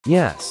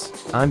Yes,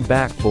 I'm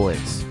back,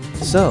 boys.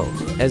 So,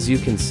 as you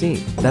can see,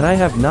 that I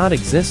have not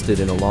existed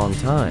in a long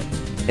time.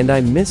 And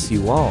I miss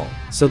you all.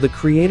 So the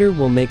creator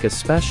will make a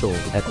special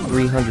at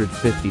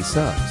 350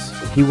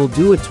 subs. He will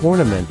do a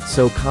tournament,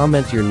 so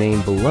comment your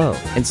name below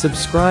and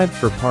subscribe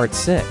for part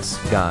 6,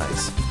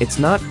 guys. It's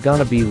not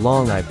gonna be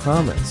long, I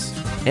promise.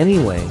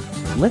 Anyway,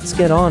 let's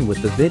get on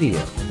with the video.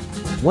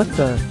 What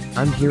the?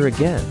 I'm here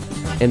again.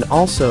 And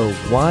also,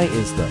 why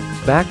is the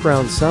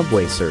background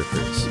Subway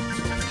Surfers?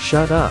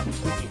 Shut up.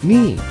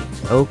 Me.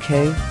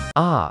 Okay?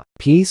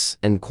 Peace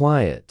and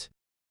quiet.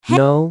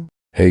 No?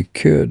 Hey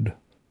kid,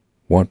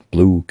 want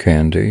blue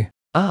candy?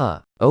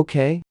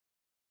 Okay.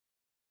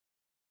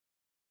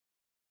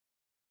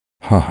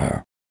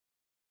 Haha.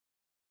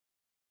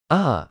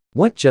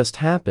 What just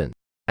happened?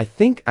 I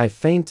think I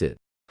fainted.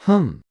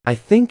 I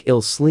think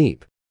I'll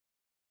sleep.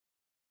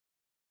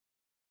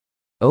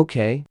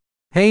 Okay.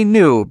 Hey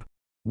noob,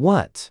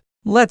 What?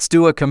 let's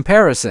do a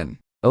comparison.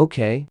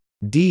 Okay.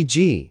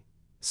 DG.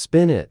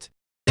 Spin it.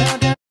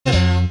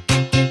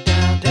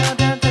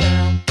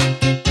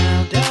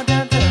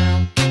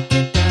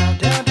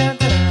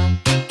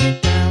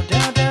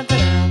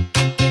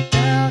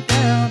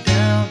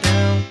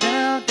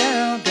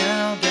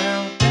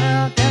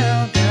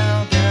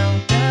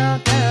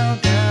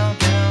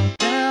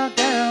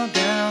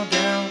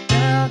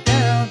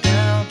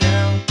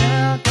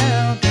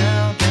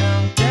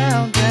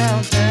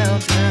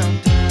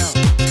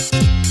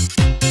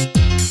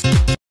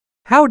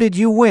 How did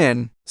you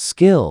win?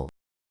 Skill.